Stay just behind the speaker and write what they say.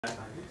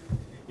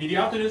In the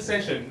afternoon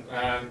session,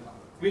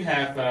 we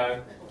have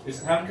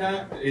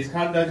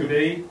Iskander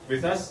today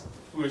with us,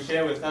 who will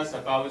share with us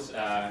about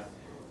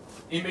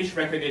image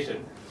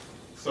recognition.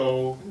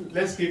 So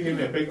let's give him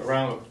a big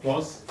round of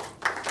applause.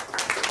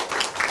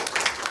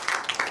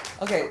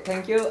 Okay,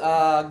 thank you.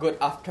 Good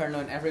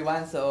afternoon,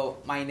 everyone. So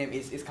my name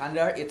is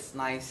Iskander. It's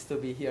nice to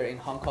be here in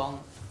Hong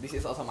Kong. This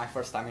is also my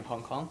first time in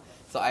Hong Kong,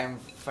 so I'm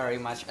very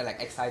much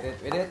excited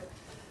with it.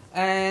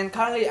 And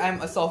currently,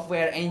 I'm a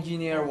software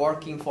engineer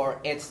working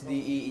for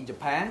HDE in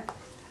Japan.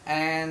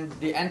 And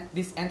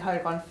this entire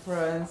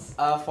conference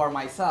for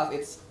myself,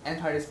 it's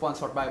entirely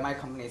sponsored by my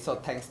company. So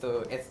thanks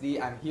to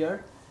HDE, I'm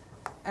here.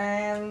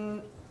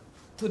 And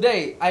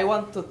today, I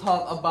want to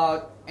talk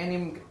about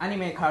anime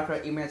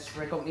character image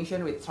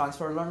recognition with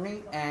transfer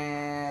learning.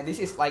 And this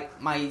is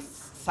like my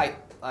side,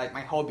 like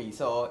my hobby.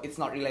 So it's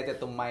not related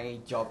to my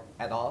job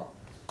at all.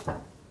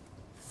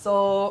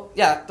 So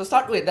yeah, to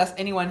start with, does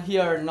anyone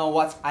here know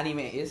what anime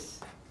is?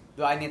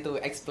 Do I need to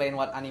explain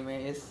what anime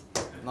is?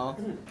 No?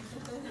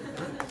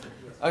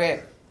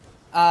 Okay.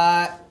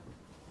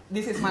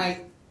 This is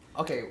my,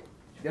 okay,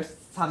 there's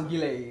some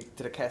delay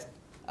to the cast.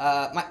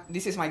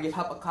 This is my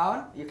GitHub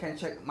account. You can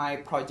check my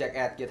project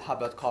at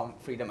github.com,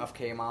 freedom of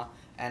KMA,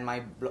 and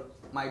my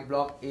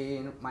blog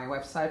in my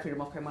website,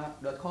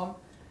 freedomofkma.com.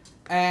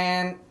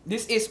 And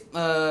this is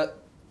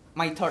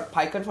my third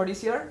PyCon for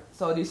this year.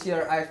 So this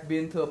year I've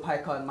been to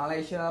PyCon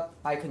Malaysia,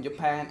 PyCon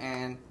Japan,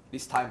 and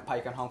this time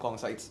PyCon Hong Kong.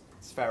 So it's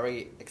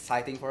very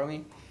exciting for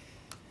me.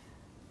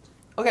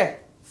 Okay,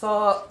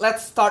 so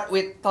let's start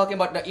with talking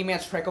about the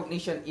image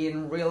recognition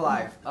in real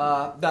life.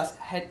 Does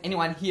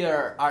anyone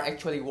here are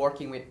actually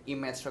working with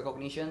image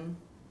recognition?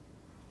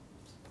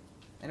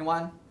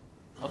 Anyone?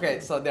 Okay,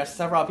 so there's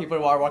several people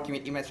who are working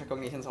with image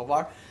recognition so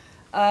far.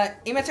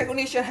 Image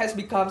recognition has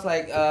become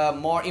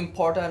more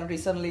important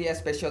recently,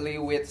 especially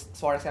with,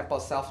 for example,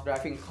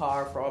 self-driving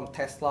car from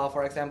Tesla,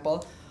 for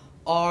example,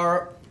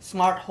 or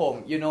smart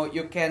home. You know,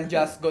 you can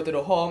just go to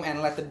the home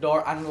and let the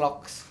door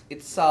unlock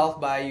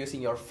itself by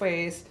using your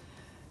face.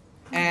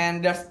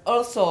 And there's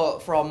also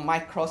from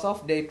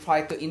Microsoft, they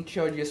try to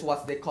introduce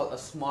what they call a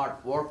smart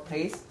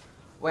workplace,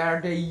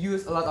 where they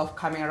use a lot of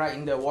camera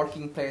in the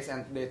working place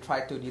and they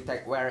try to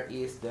detect where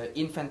is the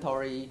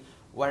inventory,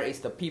 where is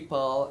the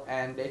people,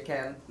 and they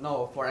can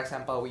know, for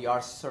example, we are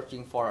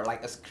searching for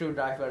like a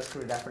screwdriver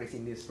is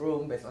in this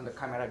room based on the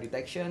camera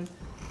detection.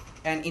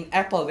 And in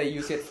Apple, they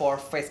use it for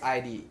Face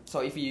ID. So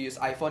if you use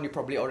iPhone, you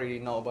probably already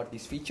know about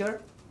this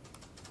feature.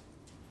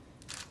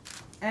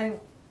 And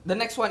the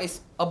next one is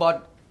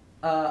about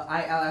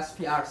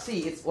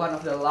ILSPRC. It's one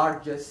of the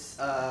largest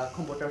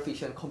computer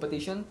vision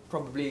competition.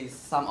 Probably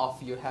some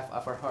of you have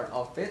ever heard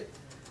of it.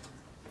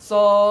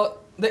 So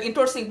the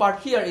interesting part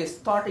here is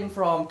starting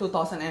from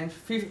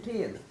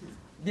 2015,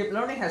 deep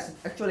learning has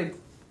actually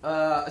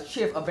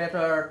achieved a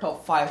better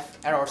top 5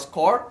 error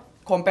score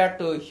compared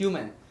to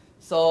human.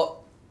 So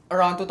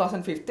around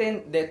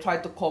 2015, they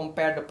tried to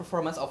compare the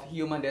performance of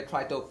human. They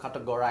tried to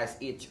categorize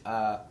each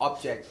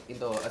object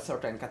into a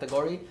certain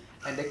category,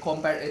 and they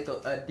compared it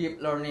to a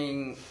deep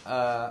learning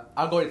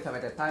algorithm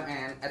at the time.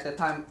 And at the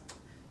time,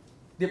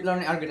 deep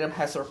learning algorithm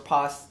has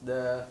surpassed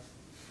the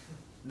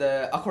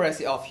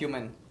accuracy of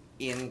human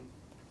in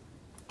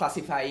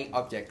classifying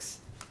objects.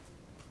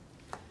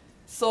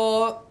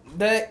 So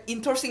the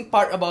interesting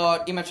part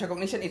about image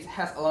recognition, it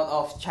has a lot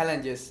of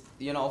challenges.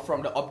 You know,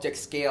 from the object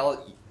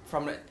scale,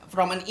 from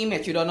an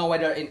image, you don't know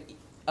whether an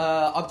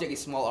object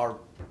is small or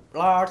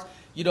large.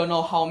 You don't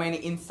know how many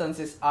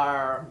instances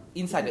are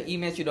inside the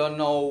image. You don't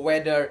know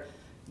whether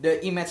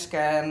the image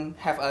can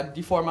have a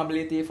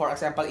deformability. For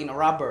example, in a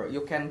rubber,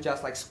 you can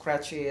just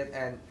scratch it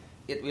and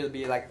it will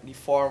be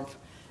deformed.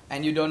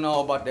 And you don't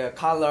know about the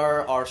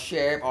color or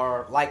shape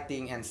or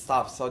lighting and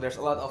stuff. So there's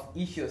a lot of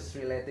issues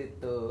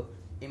related to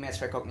image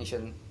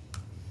recognition.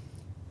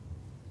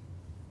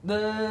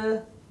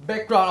 The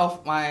background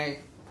of my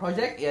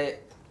project,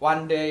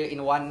 one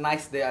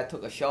nice day I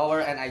took a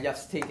shower and I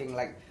just thinking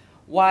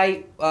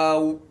why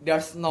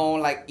there's no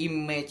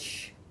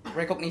image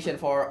recognition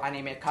for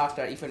anime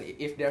character. Even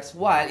if there's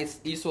one,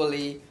 it's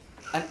usually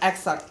an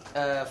exact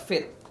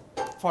fit.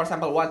 For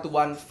example,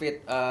 one-to-one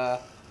fit.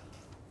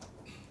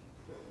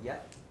 Yeah.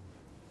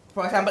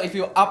 For example, if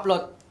you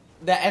upload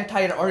the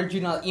entire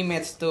original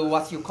image to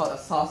what you call a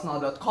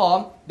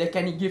sourcenow.com, they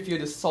can give you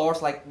the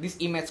source, like this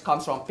image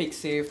comes from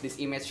Pixiv, this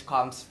image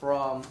comes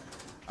from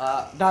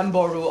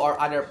Danboru or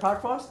other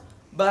platforms.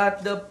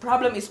 But the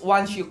problem is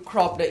once you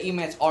crop the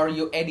image or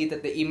you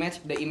edited the image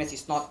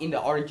is not in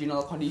the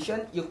original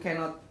condition, you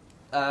cannot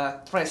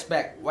trace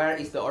back where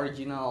is the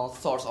original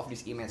source of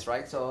this image,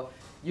 right? So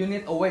you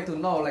need a way to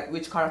know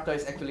which character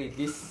is actually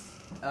this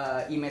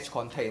image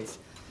contains.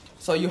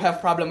 So you have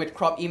problem with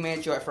crop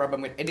image, you have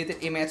problem with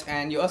edited image,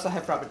 and you also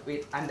have problem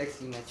with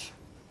indexed image.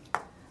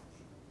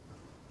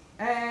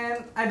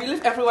 And I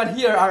believe everyone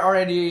here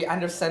already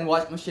understand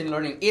what machine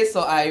learning is,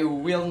 so I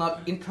will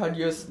not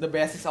introduce the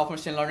basics of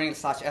machine learning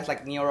such as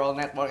neural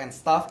network and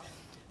stuff.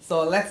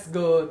 So let's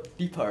go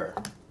deeper.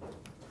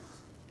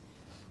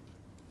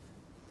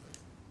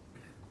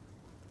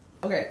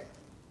 Okay,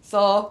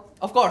 so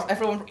of course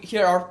everyone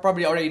here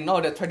probably already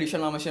know that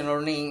traditional machine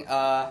learning,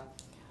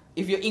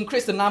 if you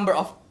increase the number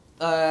of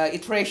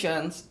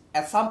iterations,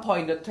 at some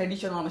point the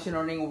traditional machine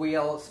learning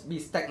will be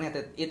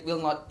stagnated. It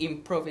will not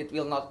improve, it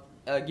will not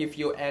give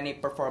you any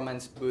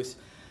performance boost.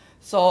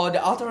 So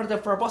the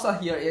alternative proposal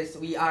here is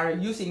we are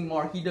using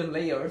more hidden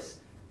layers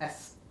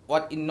as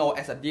what you know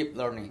as a deep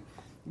learning.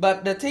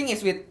 But the thing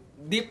is with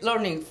deep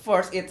learning,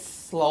 first it's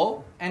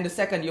slow, and the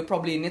second you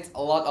probably need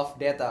a lot of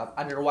data,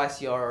 otherwise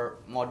your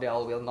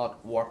model will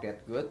not work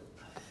that good.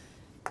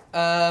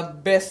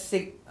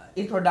 Basic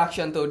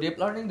introduction to deep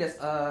learning, there's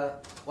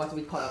what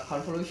we call a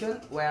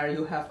convolution, where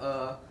you have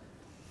a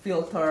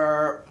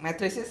filter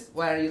matrices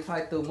where you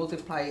try to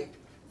multiply.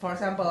 For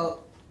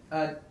example,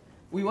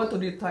 we want to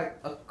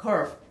detect a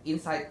curve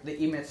inside the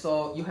image,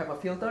 so you have a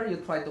filter, you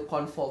try to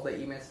convolve the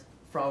image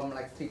from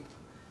like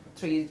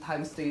 3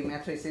 times 3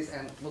 matrices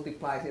and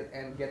multiply it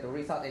and get the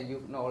result, and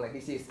you know like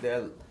this is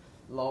the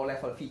low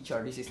level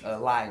feature, this is a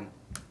line.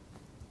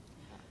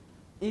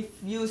 If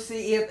you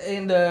see it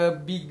in the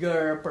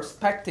bigger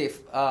perspective,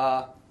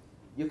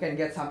 you can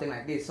get something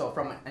like this. So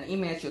from an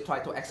image, you try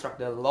to extract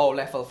the low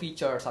level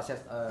features such as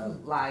a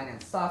line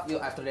and stuff.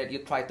 After that, you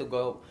try to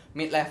go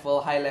mid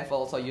level, high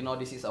level, so you know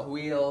this is a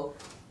wheel,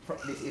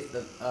 this is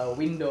the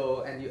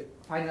window, and you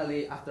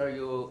finally, after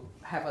you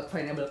have a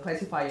trainable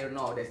classifier,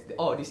 know that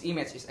oh, this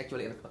image is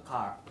actually a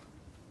car.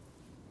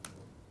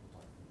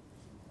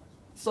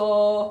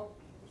 So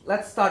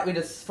let's start with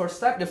the first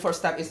step. The first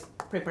step is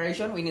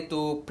preparation. We need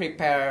to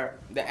prepare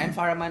the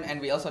environment, and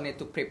we also need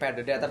to prepare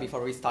the data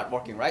before we start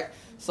working, right?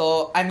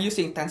 So I'm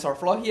using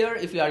TensorFlow here.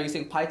 If you are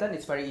using Python,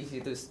 it's very easy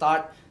to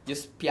start.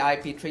 Just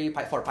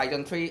pip3 for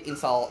Python 3,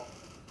 install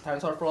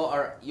TensorFlow,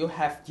 or you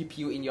have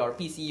GPU in your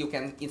PC, you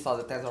can install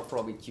the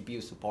TensorFlow with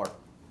GPU support.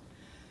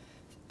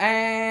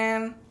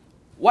 And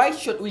why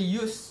should we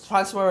use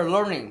transfer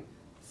learning?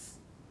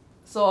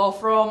 So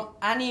for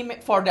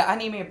the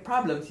anime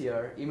problems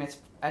here,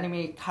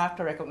 anime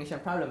character recognition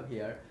problem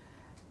here,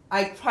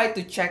 I tried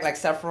to check like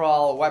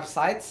several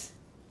websites,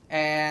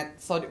 and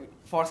so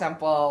for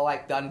example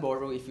like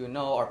Danboru, if you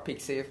know, or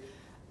Pixiv.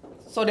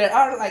 So there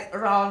are like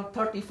around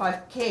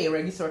 35K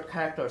registered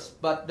characters,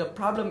 but the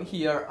problem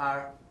here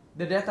are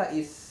the data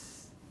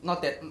is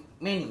not that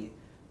many.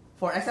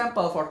 For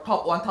example, for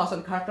top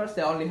 1,000 characters,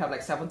 they only have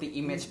like 70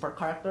 images per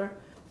character.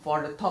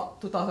 For the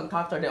top 2,000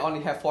 characters, they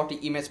only have 40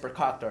 images per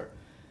character.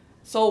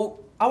 So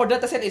our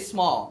dataset is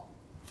small.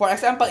 For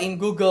example, in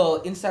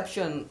Google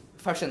Inception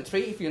version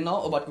 3, if you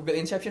know about Google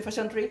Inception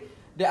version 3,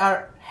 they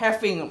are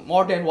having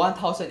more than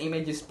 1,000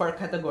 images per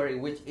category,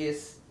 which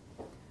is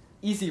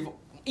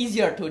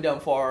easier to them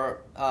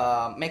for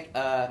make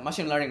a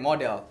machine learning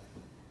model.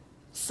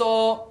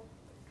 So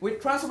with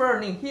transfer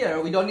learning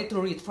here, we don't need to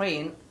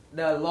retrain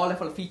the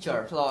low-level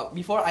feature. So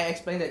before I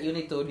explained that you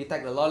need to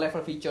detect the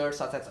low-level features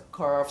such as a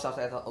curve, such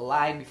as a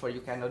line, before you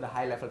can know the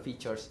high-level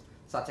features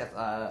such as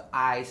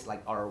eyes,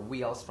 like or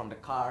wheels from the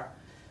car.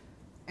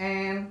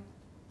 And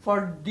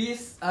for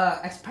this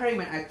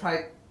experiment, I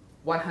tried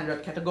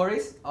 100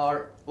 categories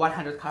or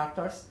 100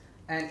 characters,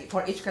 and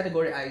for each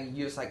category, I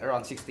used like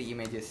around 60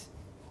 images.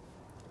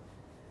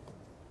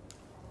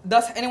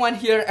 Does anyone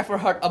here ever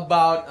heard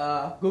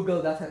about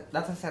Google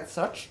dataset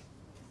search?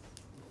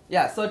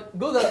 Yeah, so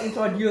Google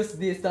introduced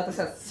this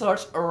dataset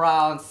search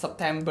around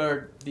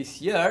September this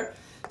year.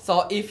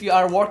 So if you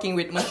are working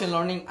with machine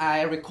learning,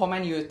 I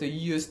recommend you to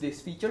use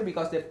this feature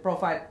because they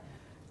provide,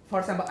 for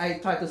example, I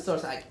tried to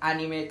search like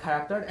anime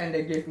character, and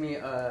they gave me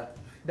a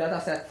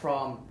dataset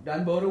from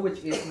Danboru,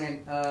 which is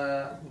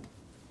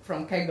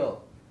from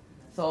Kaggle.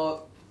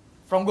 So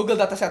from Google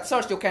dataset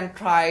search, you can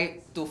try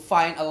to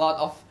find a lot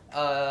of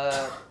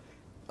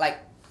like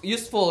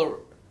useful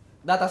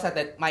dataset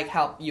that might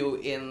help you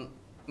in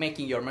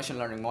making your machine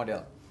learning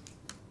model.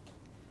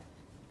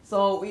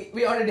 So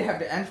we already have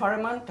the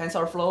environment,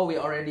 TensorFlow, we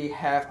already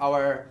have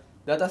our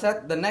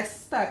dataset. The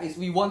next step is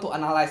we want to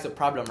analyze the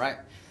problem, right?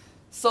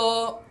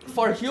 So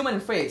for human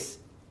face,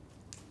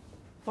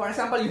 for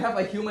example, you have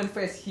a human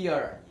face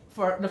here.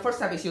 For the first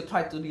step is you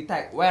try to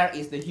detect where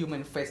is the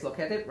human face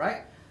located,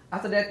 right?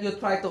 After that, you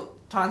try to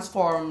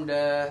transform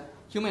the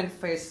human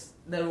face,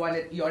 the one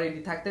that you already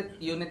detected.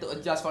 You need to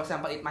adjust, for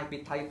example, it might be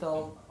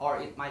title, or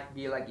it might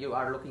be like you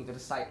are looking to the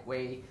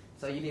sideway.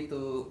 So you need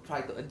to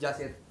try to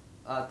adjust it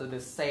to the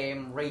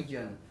same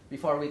region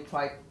before we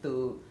try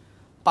to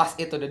pass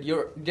it to the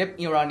deep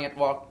neural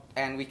network,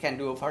 and we can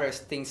do various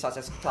things such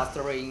as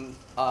clustering,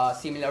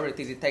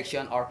 similarity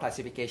detection, or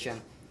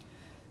classification.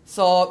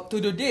 So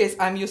to do this,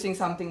 I'm using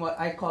something what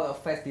I call a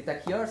face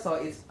detect here. So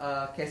it's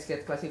a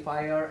cascade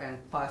classifier and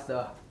pass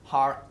the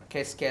hard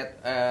cascade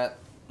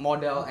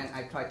model, and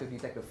I try to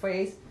detect the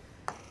face.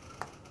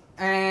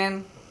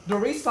 And the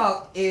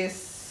result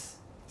is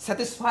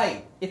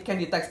satisfying. It can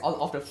detect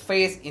all of the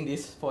face in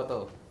this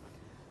photo.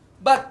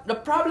 But the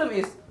problem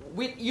is,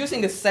 with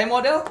using the same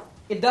model,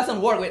 it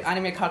doesn't work with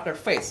anime character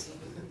face.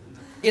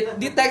 It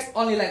detects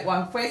only like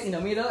one face in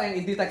the middle, and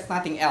it detects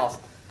nothing else.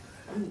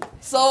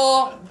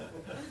 So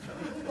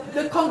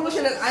the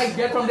conclusion that I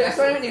get from the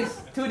experiment is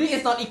 2D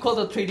is not equal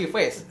to 3D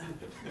face.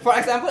 For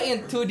example,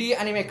 in 2D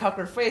animate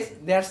character face,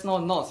 there's no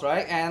nose,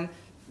 right? And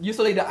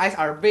usually the eyes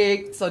are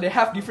big, so they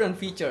have different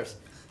features.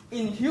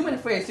 In human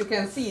face, you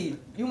can see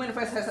human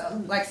face has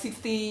like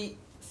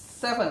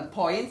 67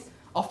 points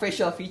of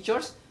facial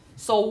features.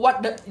 So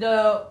what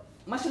the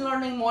machine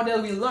learning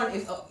model will learn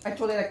is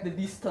actually like the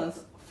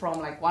distance from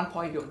like one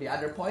point to the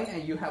other point,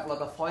 and you have a lot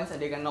of points,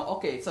 and they can know,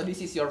 okay, so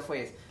this is your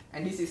face,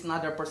 and this is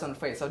another person's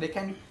face. So they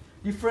can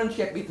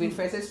differentiate between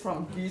faces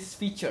from these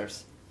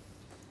features.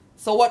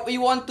 So what we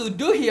want to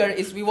do here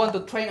is we want to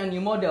train a new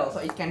model so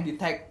it can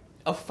detect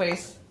a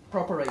face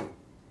properly.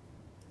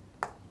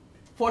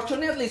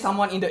 Fortunately,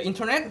 someone in the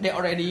internet, they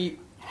already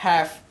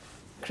have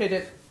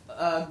created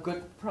a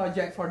good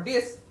project for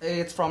this.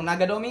 It's from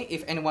Nagadomi.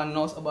 If anyone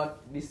knows about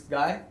this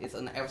guy, it's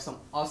an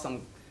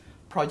awesome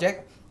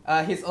project.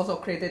 He's also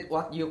created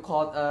what you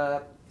call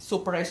a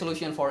super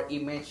resolution for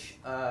image.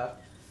 How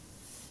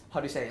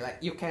do you say? Like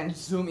you can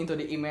zoom into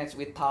the image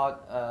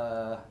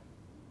without.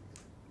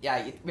 Yeah,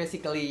 it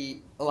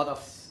basically a lot of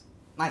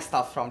nice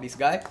stuff from this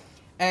guy.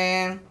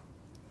 And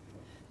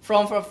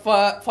for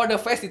the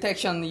face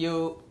detection,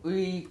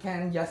 we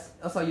can just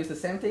also use the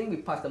same thing. We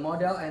pass the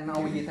model, and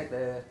now we detect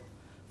the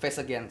face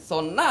again.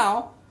 So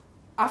now,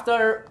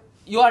 after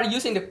you are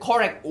using the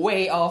correct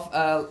way of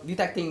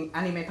detecting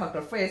anime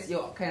character face,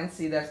 you can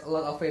see that a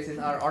lot of faces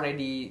are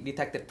already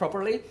detected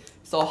properly.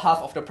 So half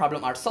of the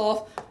problem are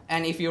solved.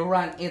 And if you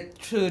run it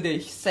through the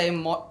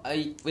same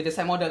with the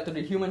same model to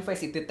the human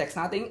face, it detects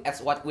nothing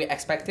as what we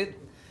expected.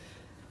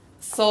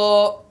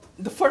 So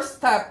the first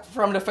step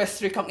from the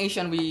face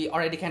recognition, we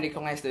already can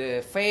recognize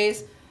the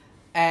face,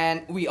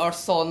 and we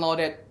also know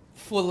that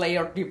full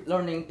layer deep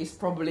learning is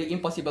probably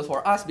impossible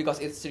for us because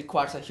it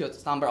requires a huge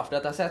number of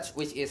datasets,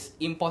 which is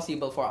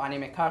impossible for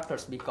anime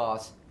characters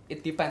because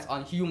it depends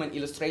on human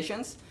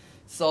illustrations.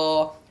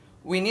 So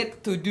we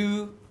need to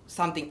do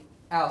something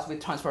else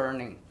with transfer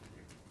learning.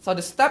 So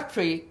the step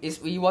 3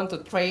 is we want to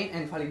train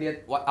and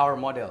validate our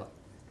model.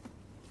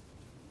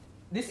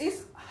 This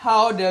is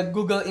how the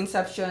Google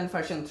Inception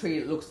version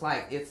 3 looks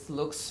like. It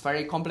looks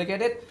very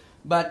complicated,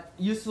 but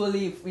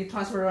usually with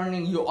transfer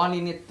learning, you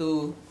only need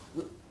to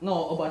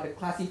know about the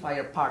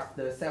classifier part,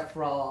 the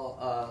several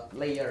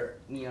layer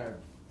near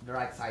the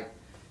right side.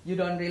 You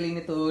don't really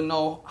need to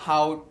know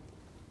how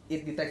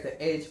it detects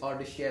the edge or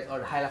the shade or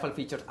the high-level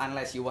features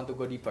unless you want to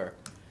go deeper.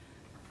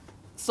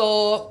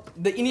 So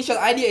the initial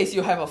idea is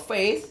you have a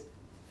face,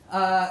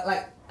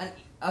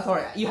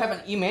 you have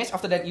an image.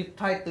 After that, you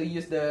try to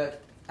use the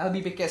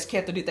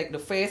LBPKSK to detect the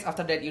face.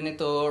 After that, you need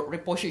to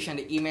reposition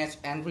the image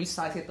and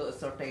resize it to a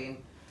certain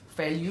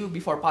value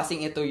before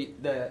passing it to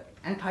the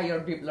entire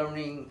deep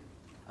learning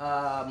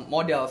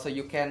model, so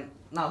you can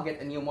now get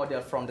a new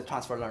model from the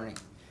transfer learning.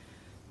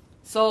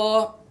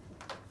 So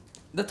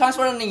the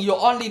transfer learning, you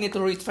only need to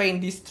retrain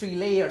these 3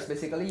 layers.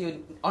 Basically,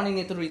 you only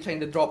need to retrain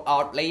the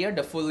dropout layer,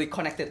 the fully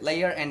connected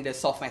layer, and the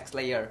softmax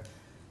layer.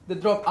 The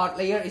dropout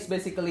layer is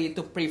basically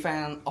to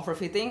prevent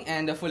overfitting,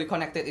 and the fully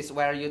connected is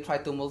where you try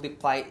to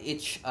multiply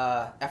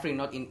every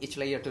node in each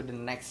layer to the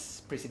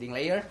next preceding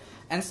layer.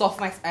 And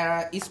softmax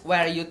error is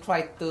where you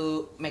try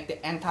to make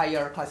the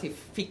entire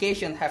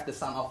classification have the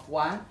sum of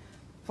 1.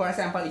 For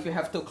example, if you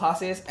have 2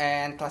 classes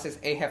and classes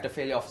A have the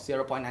value of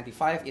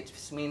 0.95, it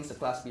means the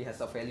class B has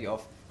a value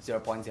of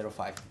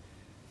 0.05.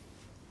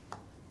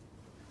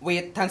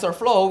 With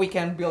TensorFlow, we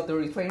can build the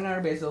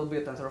retrainer, Bazel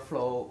build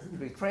TensorFlow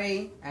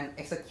retrain, and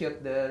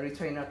execute the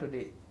retrainer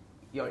to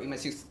your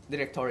image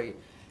directory.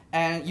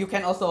 And you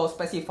can also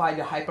specify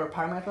the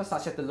hyperparameters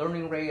such as the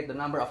learning rate, the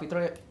number of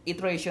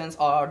iterations,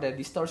 or the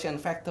distortion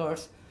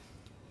factors.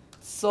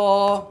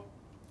 So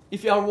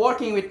if you are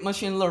working with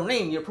machine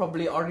learning, you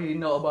probably already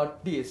know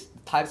about these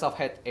types of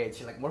head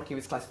edge. Like working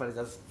with classifiers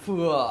is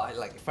just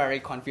like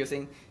very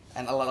confusing,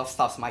 and a lot of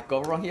stuff might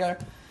go wrong here.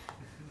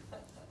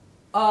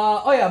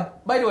 Oh yeah,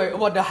 by the way,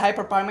 about the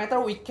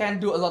hyperparameter, we can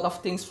do a lot of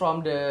things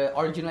from the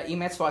original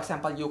image. For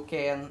example, you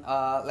can,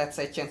 let's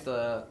say, change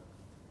the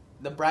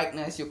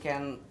brightness. You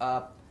can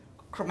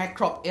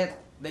crop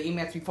the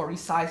image before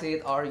resize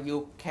it, or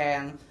you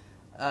can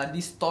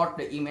distort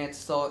the image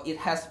so it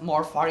has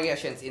more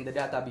variations in the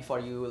data before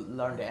you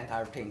learn the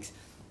entire things.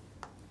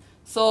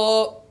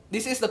 So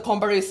this is the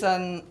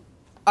comparison.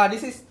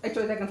 This is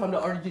actually taken from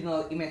the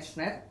original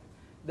ImageNet.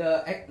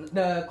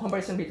 The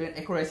comparison between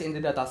accuracy and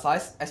the data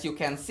size. As you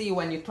can see,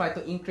 when you try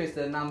to increase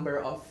the number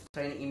of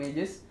training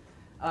images,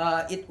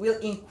 it will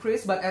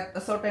increase, but at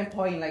a certain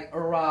point, like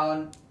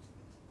around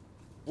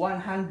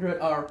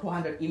 100 or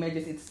 200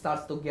 images, it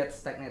starts to get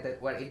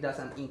stagnated, where it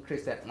doesn't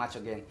increase that much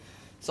again.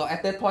 So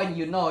at that point,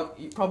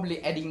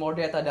 probably adding more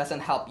data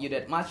doesn't help you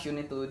that much. You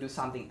need to do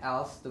something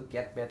else to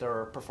get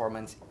better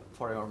performance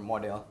for your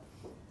model.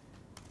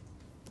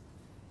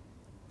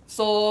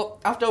 So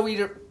after we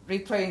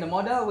retrain the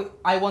model,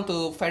 I want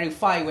to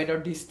verify whether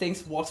these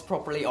things works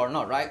properly or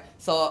not, right?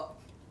 So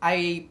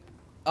I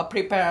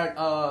prepared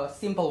a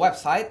simple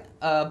website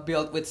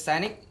built with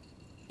Scenic.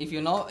 If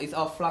you know, it's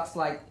a Flux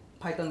like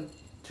Python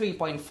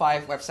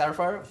 3.5 web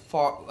server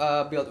for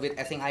built with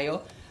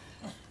async.io.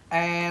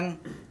 And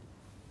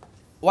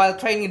while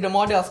training the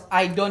models,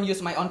 I don't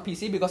use my own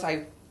PC because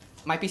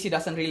my PC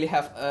doesn't really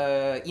have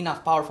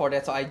enough power for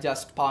that, so I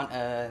just found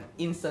an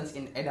instance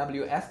in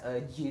AWS,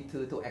 a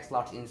G22X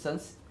large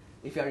instance.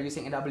 If you are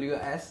using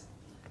AWS,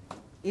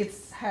 it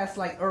has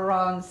like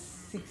around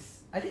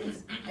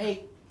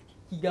 8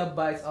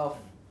 gigabytes of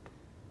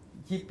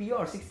GPU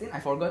or 16, I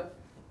forgot.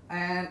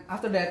 And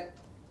after that,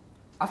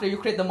 after you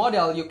create the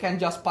model, you can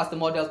just pass the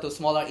model to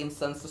smaller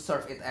instance to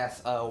serve it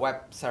as a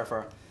web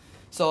server.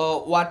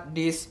 So what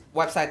this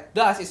website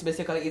does is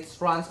basically it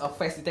runs a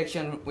face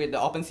detection with the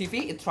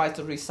OpenCV. It tries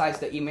to resize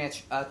the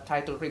image, try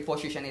to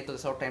reposition it to a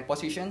certain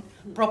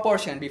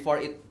proportion before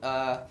it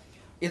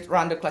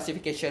run the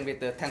classification with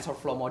the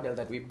TensorFlow model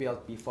that we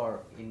built before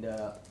in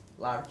the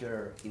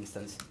larger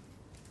instance.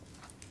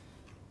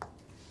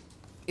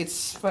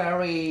 It's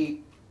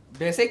very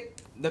basic,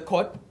 the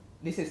code.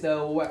 This is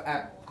the web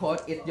app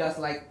code. It just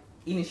like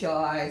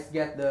initialize,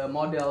 get the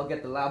model,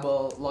 get the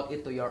label, load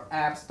it to your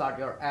app, start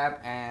your app,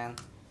 and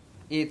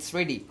it's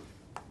ready.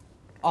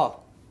 Oh,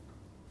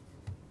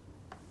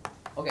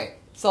 okay.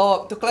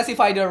 So to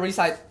classify the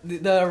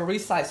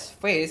resize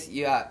face,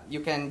 yeah, you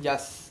can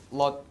just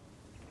load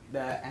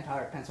the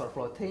entire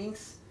TensorFlow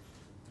things.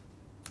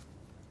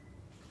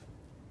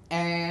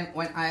 And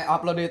when I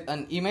uploaded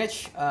an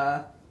image,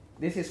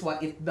 this is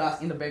what it does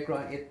in the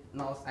background. It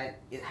knows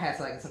it has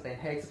like a certain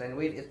height, certain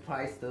width. It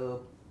tries to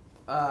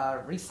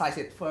resize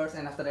it first,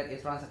 and after that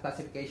it runs a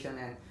classification,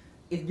 and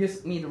it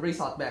gives me the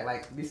result back.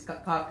 Like this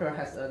character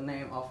has a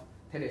name of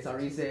Teresa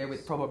Rize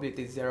with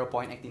probability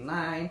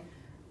 0.89,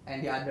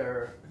 and the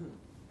other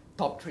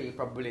top 3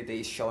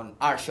 probabilities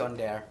are shown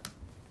there.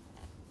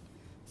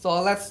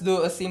 So let's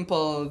do a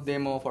simple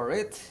demo for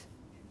it.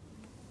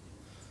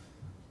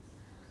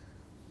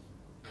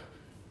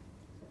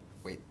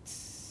 Wait.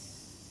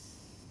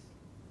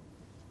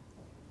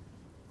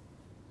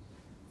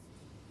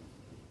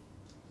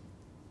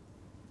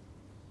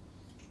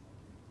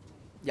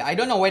 Yeah, I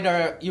don't know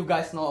whether you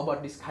guys know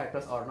about these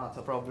characters or not,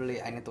 so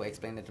probably I need to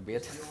explain it a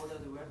bit. Is the order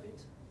the rabbit?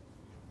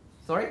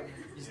 Sorry?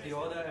 Is the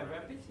order a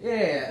rabbit?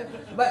 Yeah,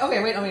 but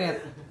okay, wait a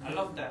minute. I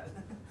love that.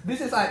 This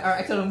is our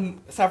actually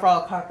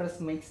several characters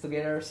mixed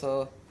together,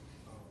 so...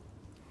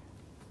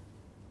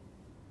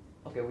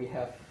 Okay, we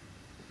have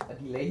a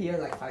delay here,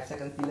 like 5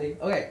 seconds delay.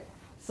 Okay,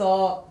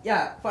 so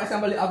yeah, for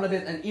example, you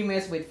uploaded an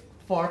image with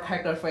 4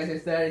 character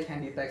faces there. You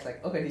can detect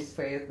like, okay, this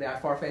face, there are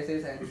 4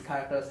 faces, and this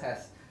characters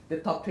has the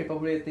top 3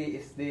 probability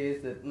is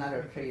this, the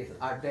another 3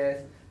 are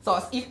this.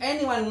 So if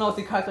anyone knows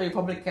the character, you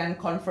probably can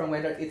confirm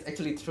whether it's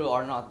actually true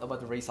or not about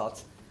the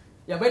results.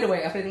 Yeah, by the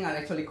way, everything are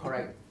actually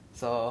correct.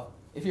 So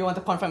if you want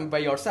to confirm by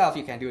yourself,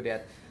 you can do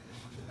that.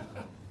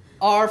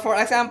 Or for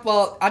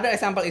example, other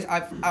example is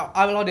I've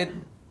uploaded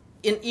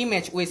an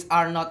image which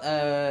are not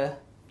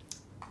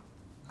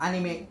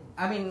anime.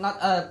 I mean not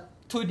a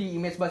 2D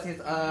image, but it's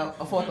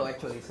a photo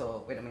actually.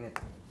 So wait a minute.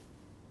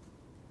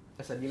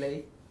 There's a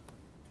delay.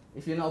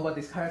 If you know about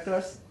these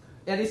characters,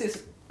 yeah, this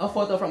is a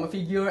photo from a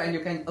figure, and you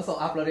can also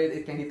upload it.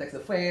 It can detect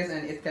the face,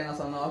 and it can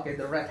also know, okay,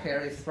 the red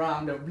hair is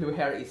Ram, the blue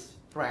hair is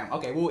Ram.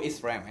 Okay, who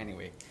is Ram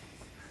anyway?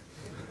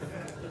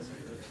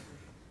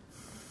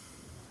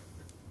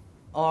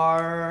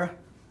 Or,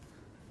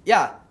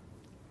 yeah,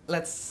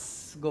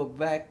 let's go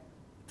back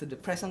to the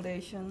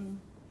presentation.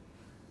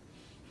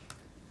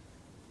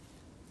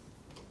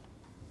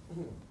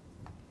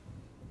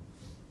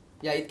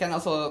 Yeah, it can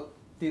also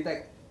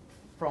detect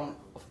from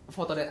a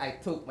photo that I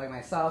took by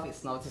myself.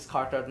 It's now this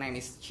character name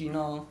is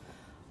Chino.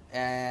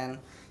 And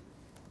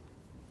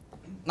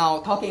now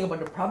talking about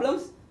the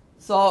problems.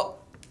 So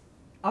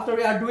after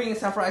we are doing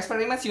several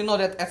experiments, you know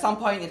that at some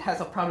point it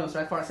has a problems,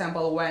 right? For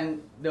example,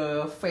 when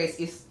the face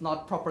is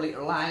not properly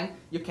aligned,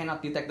 you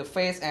cannot detect the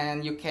face,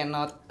 and you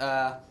cannot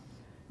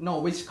know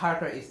which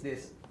character is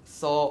this.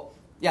 So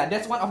yeah,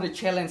 that's one of the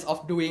challenges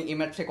of doing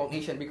image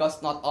recognition,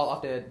 because not all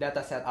of the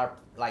data set are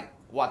like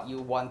what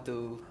you want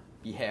to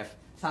behave.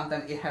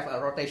 Sometimes it have a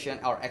rotation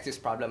or axis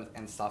problem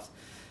and stuff.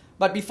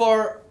 But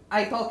before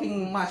I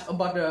talking much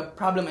about the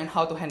problem and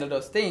how to handle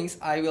those things,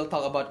 I will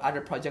talk about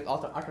other project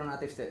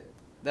alternatives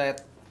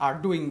that are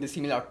doing the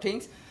similar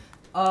things.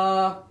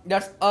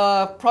 There's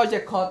a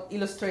project called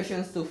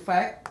Illustrations to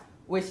Fact,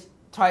 which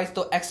tries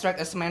to extract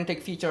a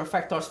semantic feature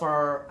vectors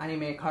for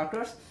anime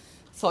characters.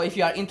 So if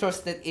you are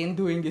interested in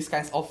doing these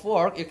kinds of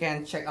work, you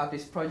can check out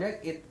this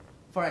project.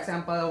 For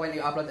example, when you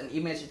upload an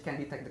image, it can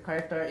detect the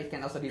character. It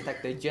can also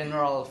detect the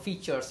general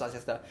features such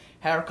as the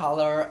hair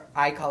color,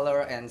 eye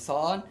color, and so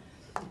on.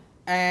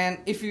 And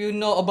if you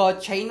know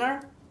about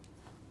Chainer,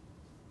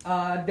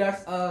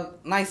 there's a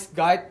nice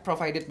guide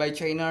provided by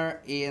Chainer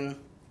in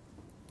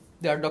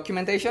their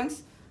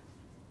documentations.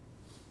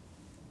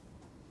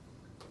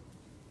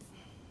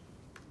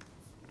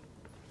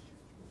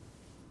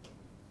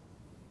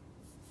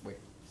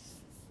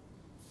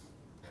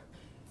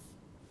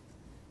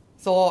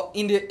 So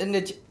in the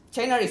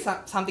Chainer is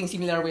something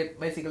similar with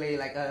basically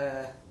like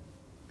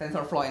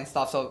TensorFlow and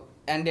stuff. So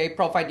and they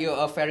provide you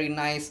a very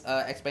nice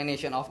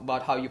explanation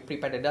about how you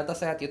prepare the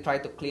dataset. You try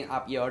to clean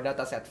up your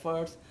dataset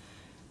first,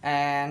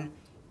 and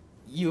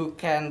you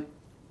can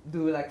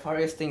do like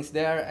various things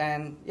there,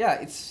 and yeah,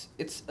 it's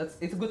a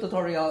good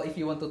tutorial if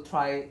you want to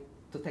try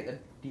to take a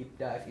deep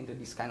dive into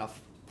this kind of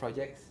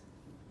projects.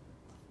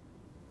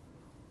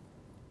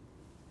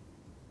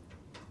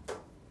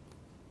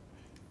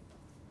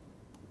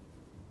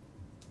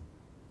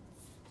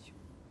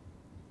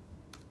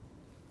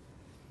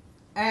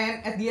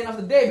 And at the end of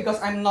the day,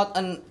 because I'm not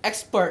an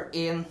expert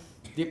in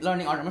deep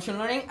learning or machine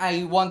learning,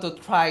 I want to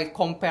try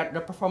compare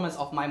the performance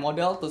of my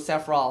model to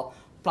several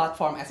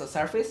platform as a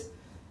service.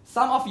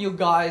 Some of you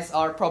guys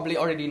are probably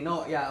already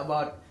know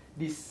about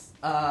this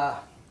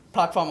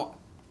platform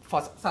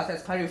such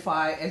as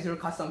Clarify, Azure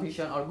Custom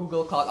Vision, or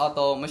Google Cloud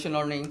Auto Machine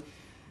Learning.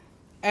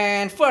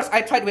 And first,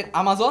 I tried with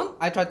Amazon.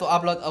 I tried to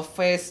upload a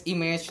face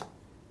image,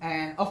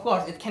 and of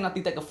course, it cannot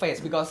detect a face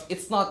because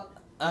it's not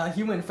a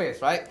human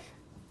face, right?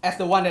 As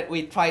the one that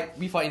we tried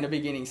before in the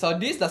beginning. So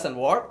this doesn't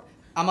work.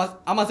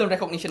 Amazon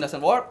recognition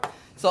doesn't work.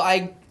 So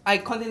I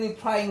continue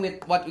trying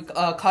with what we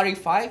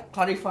Clarify.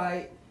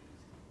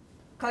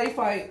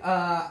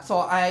 So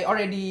I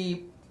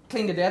already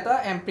clean the data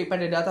and prepare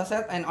the data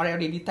set and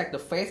already detect the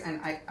face, and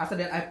after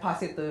that I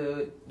pass it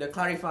to the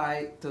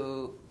Clarify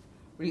to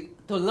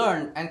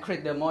learn and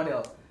create the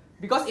model.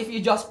 Because if you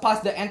just pass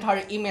the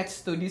entire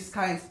image to these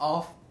kinds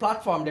of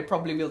platform, they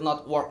probably will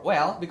not work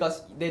well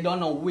because they don't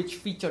know which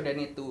feature they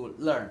need to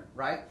learn,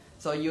 right?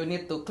 So you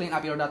need to clean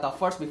up your data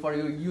first before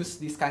you use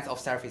these kinds of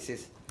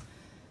services.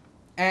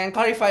 And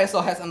Clarify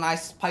also has a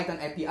nice Python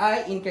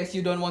API. In case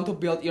you don't want to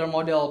build your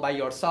model by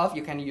yourself,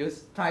 you can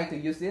try to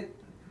use it.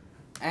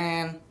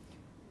 And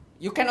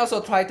you can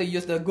also try to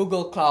use the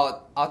Google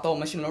Cloud Auto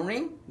Machine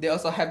Learning. They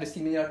also have the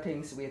similar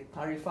things with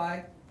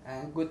Clarify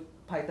and good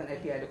Python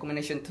API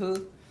documentation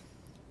too.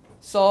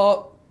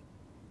 So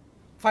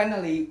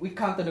finally, we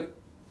come to the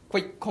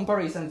quick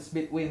comparisons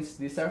between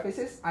these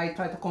services. I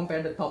try to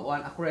compare the top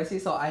one accuracy.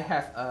 So I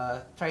have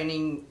a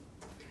training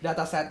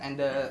dataset and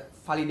the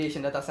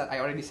validation dataset. I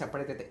already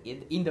separated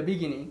it in the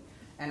beginning.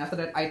 And after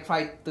that, I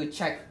tried to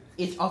check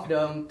each of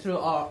them through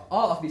all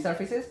of the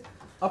services.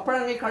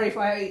 Apparently,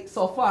 Clarify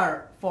so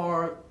far,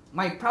 for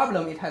my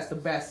problem, it has the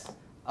best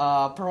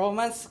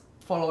performance,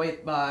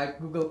 followed by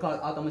Google Cloud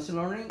Auto Machine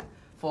Learning,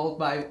 followed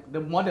by the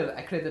model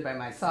I created by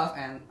myself,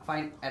 and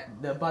find at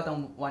the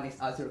bottom one is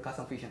Azure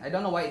Custom Vision. I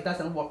don't know why it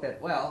doesn't work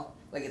that well.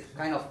 Like, it's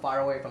kind of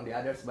far away from the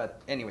others,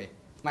 but anyway,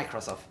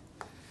 Microsoft.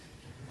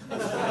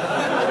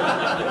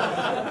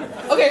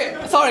 Okay,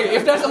 sorry,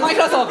 if there's a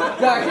Microsoft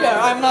guy here,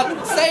 I'm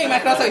not saying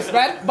Microsoft is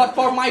bad, but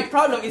for my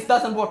problem, it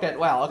doesn't work that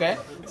well, okay?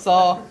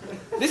 So,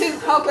 this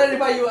is how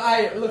Clarify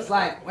UI looks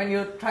like. When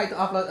you try to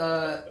upload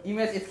an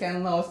image, it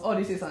can know, oh,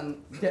 this is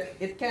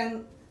it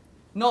can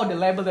know the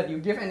label that you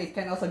give, and it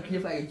can also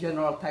give like a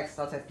general text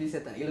such as this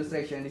is an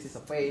illustration, this is a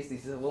face,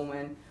 this is a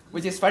woman,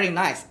 which is very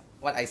nice,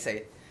 what I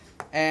say.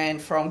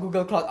 And from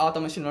Google Cloud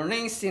Auto Machine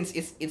Learning, since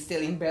it's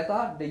still in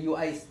beta, the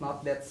UI is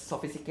not that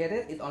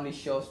sophisticated. It only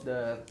shows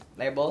the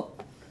label.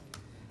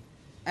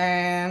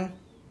 And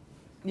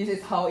this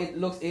is how it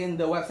looks in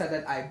the website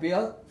that I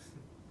built.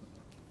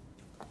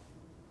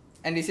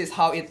 And this is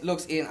how it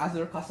looks in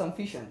Azure Custom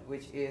Vision,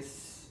 which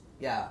is,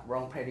 yeah,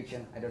 wrong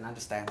prediction. I don't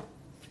understand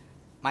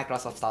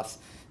Microsoft stuff.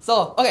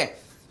 So, okay,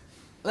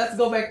 let's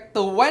go back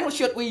to when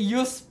should we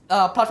use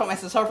platform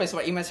as a service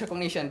for image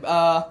recognition.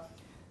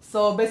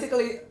 So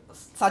basically,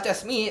 such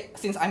as me,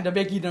 since I'm the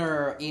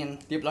beginner in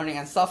deep learning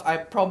and stuff, I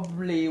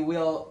probably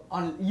will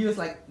use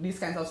like these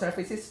kinds of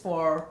services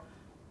for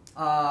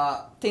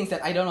things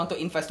that I don't want to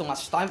invest too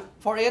much time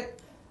for it,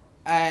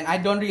 and I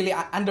don't really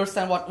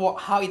understand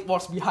how it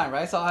works behind,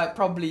 right? So I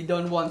probably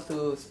don't want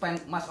to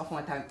spend much of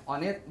my time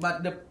on it.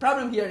 But the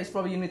problem here is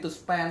probably you need to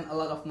spend a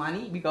lot of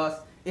money because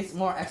it's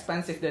more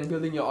expensive than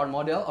building your own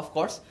model, of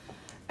course.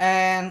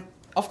 And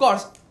of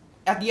course,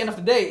 at the end of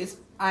the day,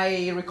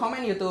 I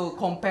recommend you to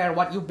compare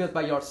what you built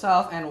by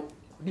yourself and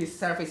these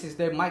services.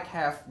 They might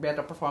have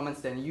better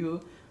performance than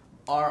you,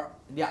 or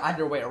the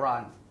other way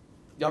around.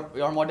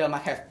 Your model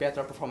might have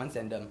better performance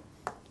than them.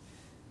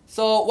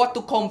 So what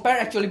to compare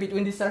actually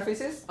between these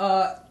services?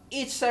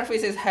 Each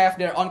services have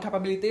their own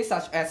capabilities,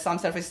 such as some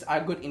services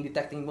are good in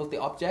detecting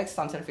multi-objects,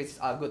 some services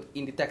are good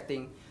in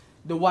detecting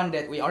the one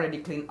that we already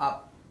cleaned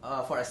up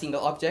for a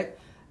single object.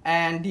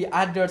 And the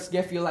others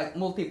give you like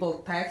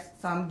multiple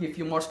text. Some give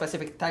you more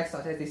specific text,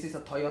 such as this is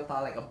a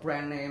Toyota, like a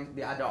brand name.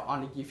 The other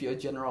only give you a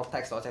general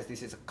text, such as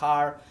this is a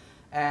car.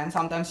 And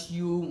sometimes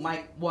you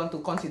might want to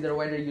consider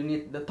whether you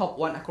need the top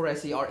 1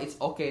 accuracy or it's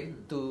okay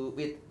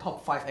with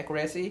top 5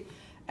 accuracy.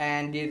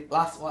 And the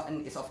last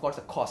one is of course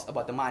the cost,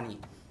 about the money.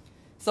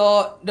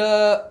 So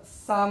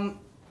some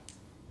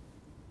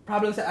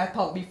problems that I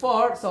talked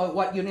before. So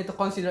what you need to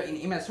consider in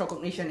image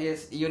recognition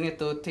is you need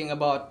to think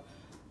about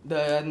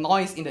the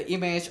noise in the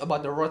image,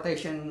 about the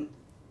rotation,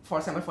 for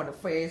example, for the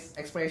face,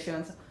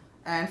 expressions.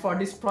 And for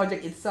this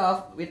project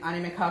itself, with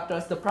anime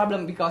characters, the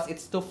problem, because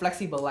it's too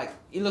flexible, like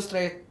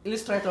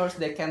illustrators,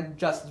 they can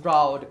just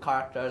draw the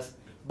characters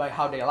by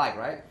how they like,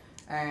 right?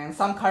 And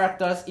some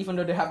characters, even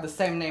though they have the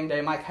same name,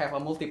 they might have a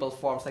multiple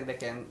forms, like they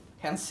can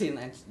hand sin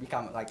and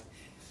become like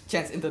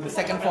change into the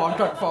second form,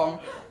 third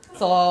form.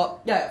 So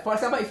yeah, for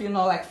example, if you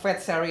know like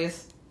Fed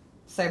series,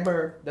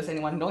 Saber, does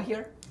anyone know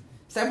here?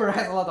 Saber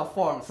has a lot of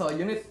forms, so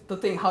you need to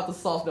think how to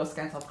solve those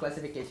kinds of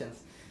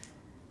classifications.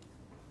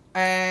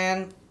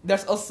 And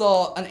there's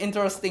also an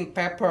interesting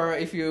paper,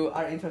 if you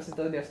are interested,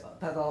 there's a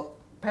title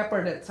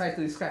paper that tries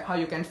to describe how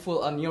you can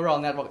fool a neural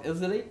network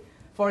easily.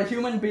 For a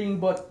human being,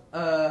 both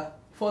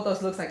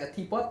photos looks like a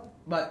teapot,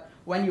 but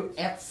when you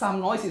add some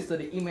noises to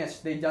the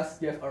image, they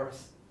just give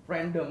us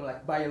random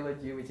like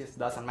biology, which is,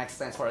 doesn't make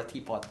sense for a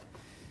teapot.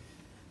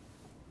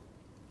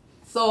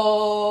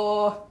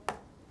 So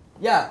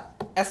yeah,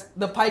 as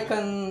the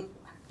PyCon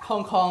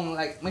Hong Kong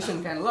like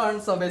mission can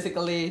learn, so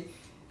basically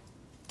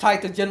try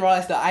to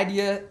generalize the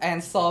idea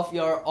and solve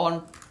your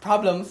own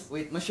problems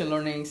with machine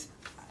learnings.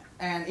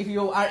 And if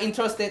you are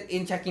interested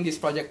in checking this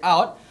project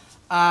out,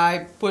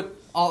 I put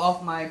all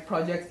of my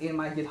projects in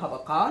my GitHub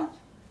account,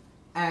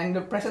 and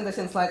the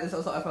presentation slide is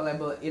also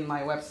available in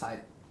my website.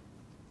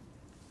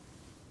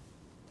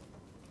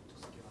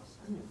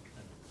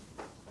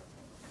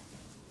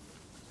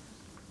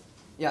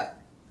 Yeah,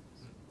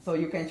 so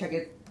you can check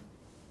it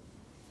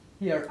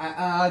here.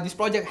 This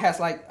project has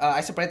like, I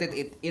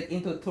separated it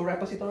into 2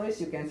 repositories.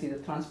 You can see the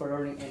transfer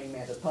learning anime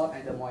at the top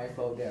and the Moe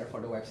flow there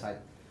for the website.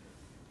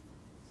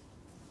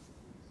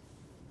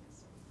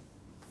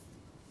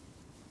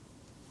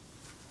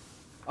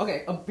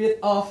 Okay, a bit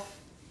of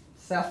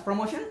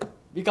self-promotion,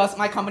 because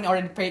my company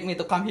already paid me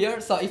to come here.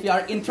 So if you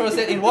are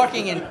interested in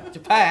working in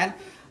Japan,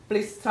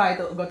 please try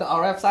to go to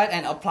our website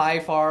and apply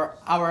for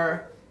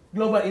our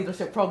global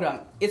internship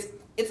program.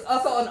 It's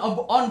also an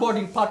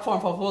onboarding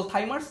platform for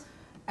full-timers.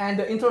 And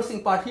the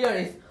interesting part here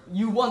is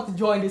you want to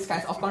join these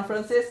kinds of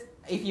conferences.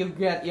 If you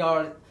get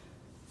your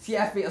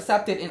CFP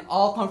accepted in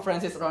all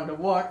conferences around the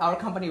world, our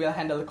company will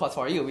handle the cost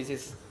for you, which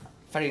is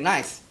very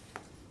nice.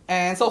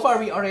 And so far,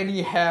 we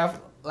already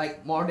have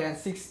like more than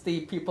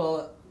 60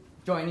 people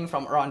joining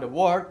from around the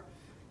world.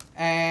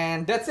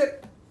 And that's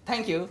it.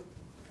 Thank you.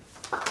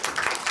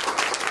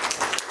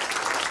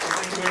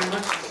 Thank you very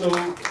much. So,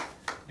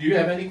 do you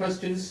have any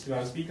questions to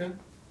our speaker?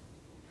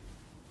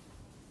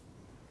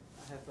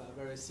 I have a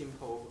very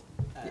simple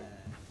question.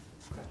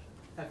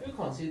 Have you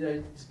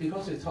considered,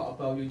 because you talk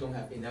about you don't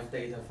have enough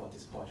data for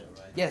this project,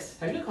 right? Yes.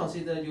 Have you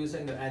considered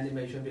using the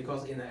animation,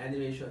 because in the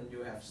animation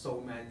you have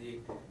so many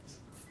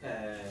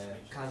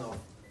kind of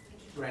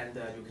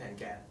render you can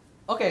get?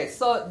 Okay,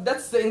 so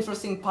that's the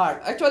interesting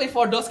part. Actually,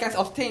 for those kinds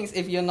of things,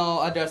 if you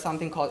know, there's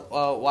something called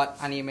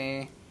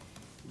anime.ga,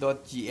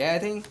 I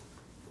think.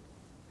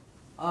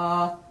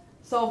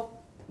 So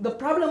the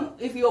problem,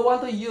 if you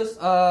want to use,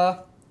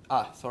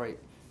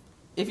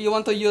 if you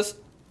want to use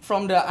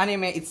from the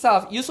anime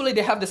itself, usually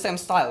they have the same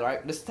style,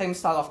 right? The same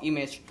style of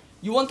image.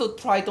 You want to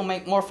try to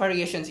make more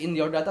variations in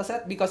your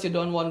dataset because you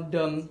don't want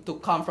them to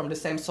come from the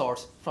same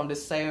source, from the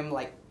same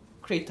like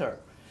creator.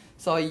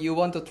 So you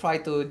want to try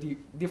to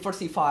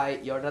diversify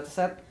your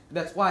dataset.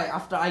 That's why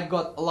after I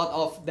got a lot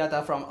of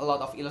data from a lot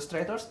of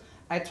illustrators,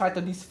 I try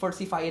to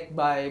diversify it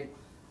by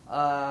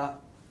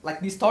like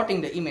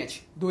distorting the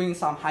image, doing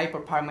some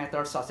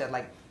hyperparameters such as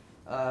like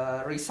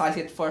resize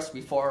it first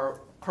before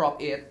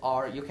crop it,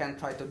 or you can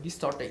try to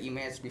distort the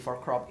image before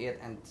crop it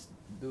and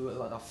do a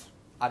lot of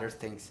other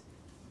things.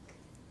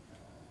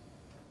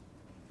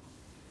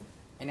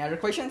 Any other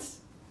questions?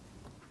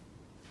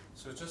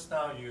 So just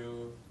now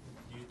you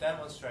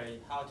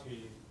demonstrate how to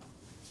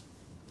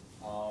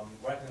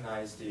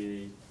recognize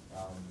the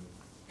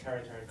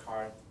character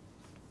card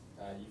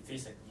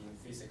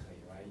physically,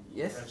 right?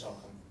 Yes. In terms of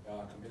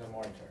computer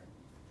monitor.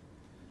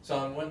 So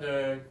I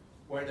wonder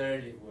whether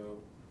it will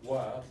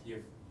work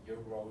if you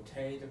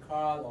rotate the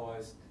card or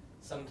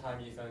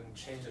sometimes even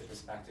change the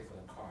perspective of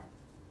the card.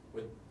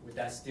 Would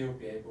that still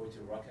be able to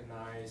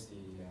recognize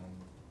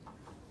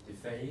the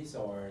face,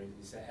 or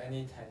is there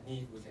any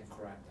technique we can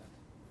correct that?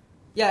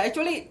 Yeah,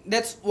 actually,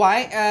 that's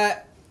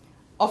why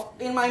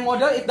in my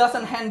model it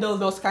doesn't handle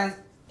those kinds.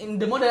 In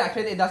the model I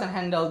created, it doesn't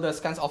handle those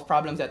kinds of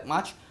problems that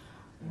much.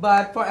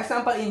 But for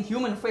example, in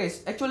human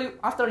face, actually,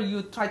 after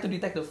you try to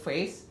detect the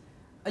face,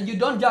 you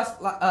don't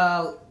just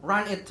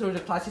run it through the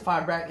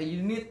classifier directly.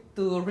 You need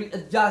to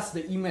readjust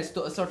the image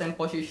to a certain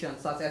position,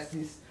 such as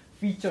this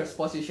features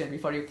position,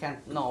 before you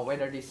can know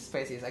whether this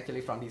face is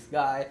actually from this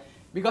guy.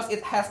 Because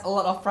it has a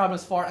lot of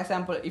problems. For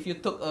example, if you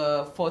took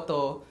a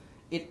photo,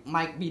 it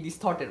might be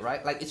distorted,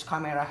 right? Like each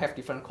camera have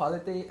different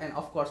quality, and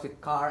of course with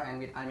car and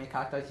with anime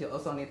characters, you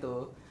also need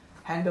to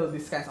handle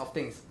these kinds of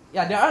things.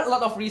 Yeah, there are a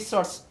lot of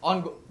research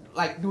on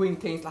like doing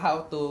things,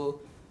 how to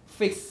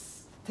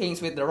fix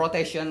things with the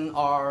rotation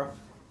or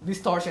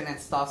distortion and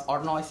stuff,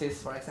 or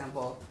noises, for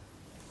example.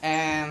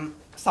 And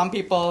some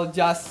people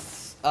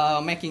just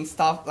making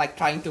stuff like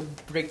trying to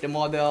break the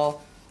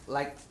model,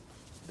 like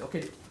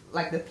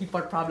like the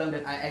teapot problem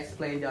that I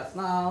explained just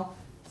now.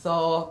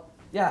 So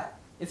yeah,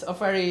 it's a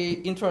very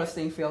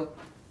interesting field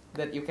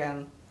that you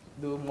can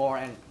do more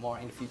and more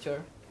in the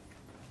future.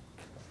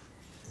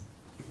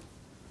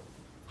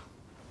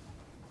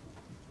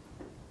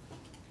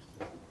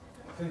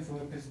 Thanks for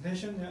the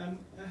presentation.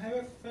 I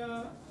have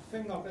a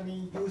think of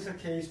any user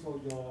case for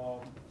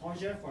your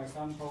project? For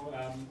example,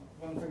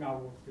 one thing I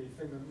would be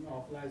thinking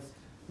of like,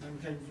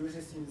 can you use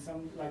this in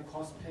some like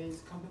cosplay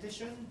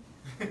competition?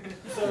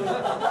 So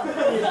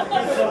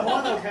if the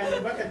model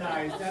can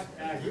recognize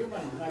that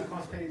human like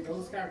cosplay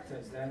those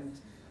characters, then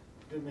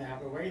they may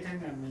have a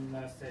rating. I mean,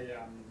 let's say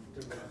to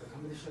the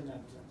competition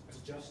and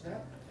to judge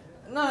that.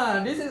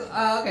 No, this is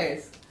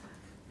okay.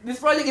 This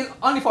project is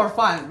only for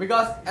fun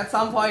because at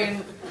some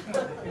point,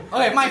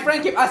 okay, my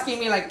friend keep asking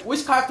me like,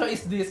 which character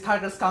is these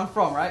characters come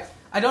from, right?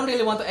 I don't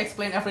really want to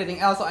explain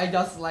everything else, so I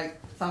just like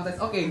sometimes,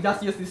 okay,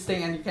 just use this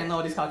thing and you can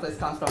know this character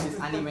comes from this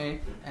anime,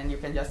 and you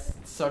can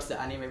just search the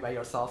anime by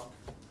yourself,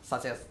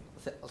 such as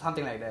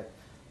something like that.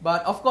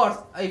 But of course,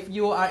 if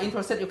you are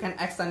interested, you can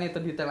extend it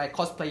to detail like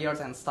cosplayers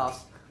and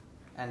stuff,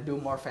 and do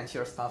more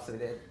fancier stuff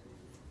with it.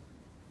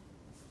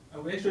 I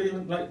would actually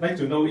like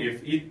to know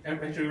if it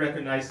actually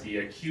recognizes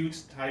the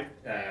cute type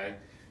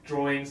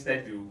drawings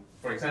that you,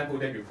 for example,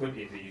 that you put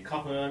in the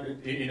cover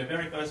in the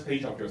very first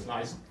page of your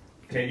slides.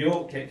 Can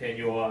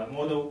your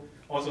model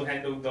also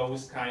handle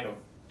those kind of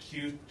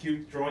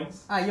cute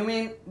drawings? You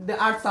mean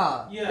the art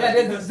style? Yeah,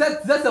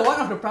 that's the one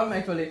of the problem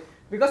actually,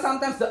 because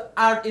sometimes the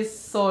art is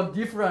so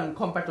different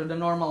compared to the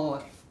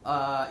normal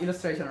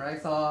illustration,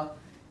 right? So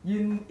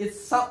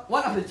it's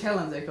one of the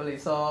challenges actually.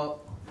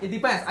 So it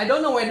depends. I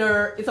don't know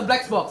whether it's a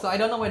black box, so I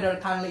don't know whether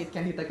currently it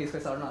can detect his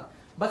face or not.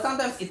 But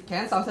sometimes it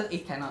can, sometimes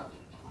it cannot.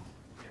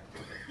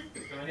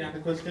 Yeah. So any other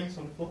questions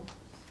on the floor?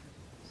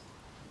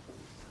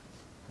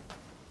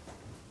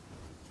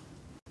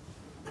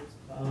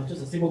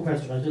 Just a simple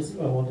question. I just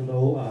want to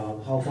know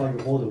how far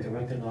your model can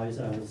recognize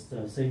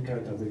the same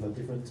character with a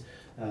different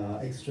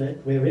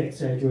very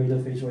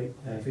exaggerated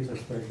facial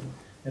expression.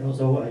 And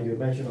also, you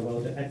mentioned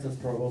about the access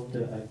problem,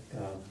 the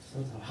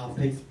half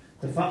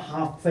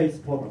face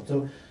problem.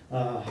 So,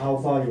 how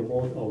far your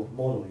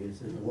model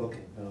is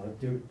working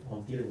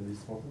on dealing with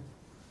this problem?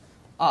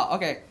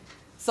 Okay.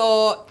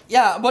 So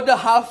yeah, about the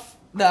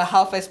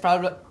half face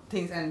problem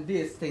things and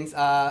these things,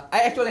 I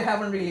actually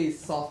haven't really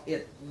solved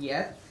it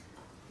yet.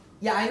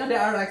 Yeah, I know there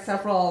are like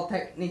several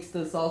techniques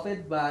to solve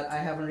it, but I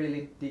haven't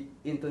really dig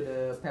into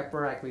the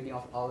paper like reading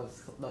of all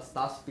the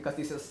stuff because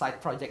this is a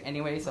side project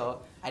anyway, so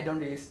I don't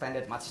really spend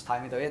that much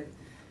time into it.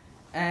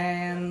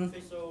 And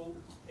facial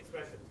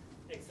expression,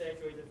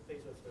 exaggerated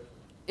facial expression.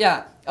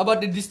 Yeah,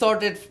 about the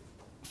distorted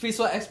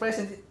visual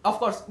expression, of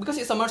course, because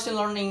it's a machine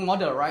learning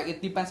model, right?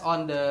 It depends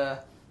on the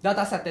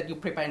data set that you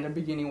prepare in the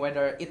beginning,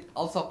 whether it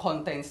also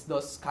contains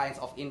those kinds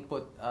of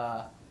input.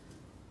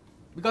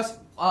 Because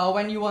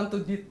when you want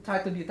to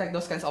try to detect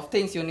those kinds of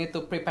things, you need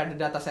to prepare the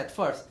data set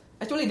first.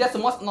 Actually, that's the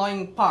most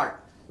annoying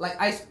part. Like,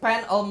 I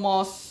spent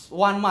almost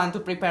 1 month to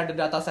prepare the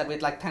data set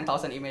with like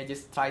 10,000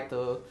 images, try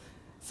to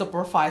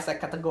supervise, like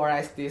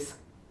categorize this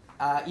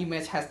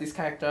image has these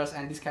characters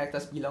and these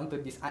characters belong to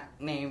this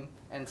name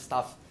and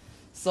stuff.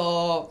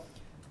 So,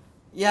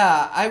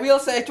 yeah, I will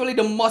say actually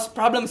the most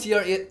problems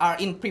here are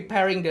in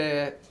preparing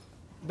the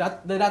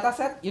data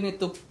set. You need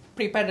to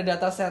prepare the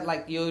data set,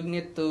 like you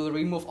need to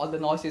remove all the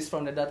noises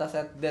from the data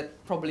set. That's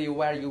probably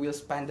where you will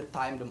spend the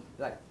time,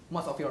 like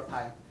most of your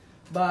time.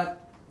 But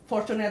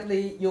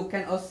fortunately, you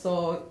can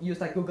also use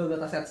like Google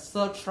Dataset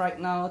Search right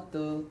now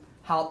to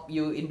help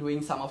you in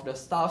doing some of the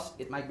stuff.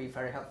 It might be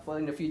very helpful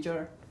in the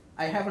future.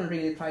 I haven't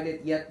really tried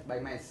it yet by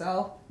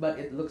myself, but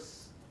it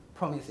looks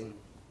promising.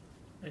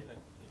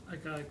 I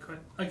got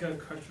a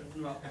question.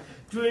 Well,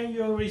 during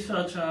your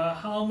research,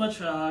 how much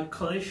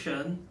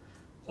collision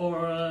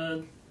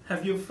or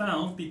have you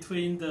found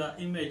between the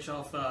image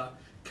of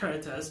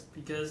characters?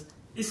 Because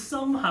it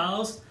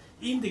somehow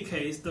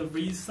indicates the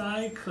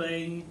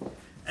recycling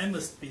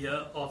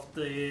atmosphere of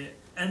the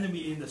anime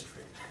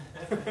industry.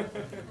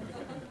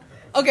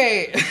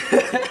 Okay.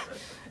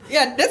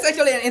 Yeah, that's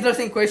actually an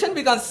interesting question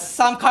because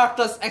some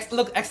characters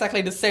look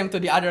exactly the same to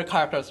the other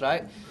characters,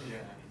 right? Yeah.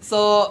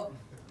 So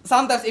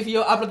sometimes if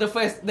you upload the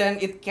face, then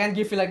it can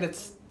give you like the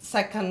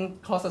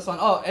second closest one.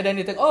 Oh, and then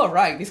you think, oh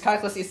right, this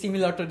character is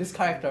similar to this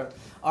character.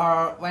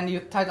 Or when you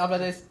try to upload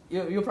this,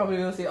 you probably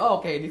will see, oh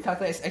okay, this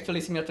character is actually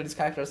similar to this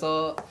character.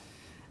 So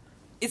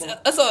it's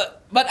also,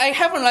 but I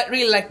haven't like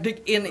really like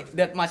dig in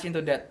that much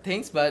into that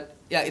things. But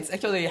yeah, it's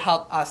actually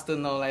helped us to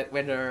know like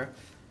whether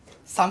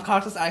some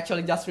characters are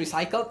actually just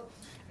recycled,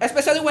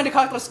 especially when the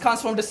characters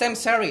comes from the same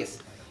series.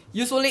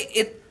 Usually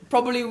it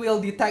probably will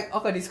detect,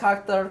 okay, this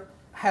character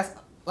has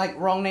like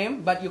wrong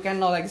name, but you can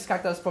know like this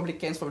character probably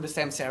came from the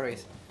same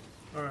series.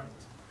 All right.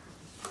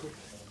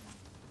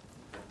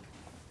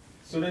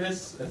 So let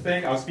us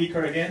thank our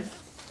speaker again.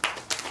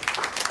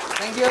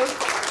 Thank you.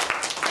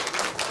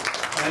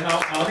 And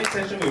our next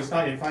session will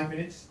start in 5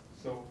 minutes.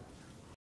 So.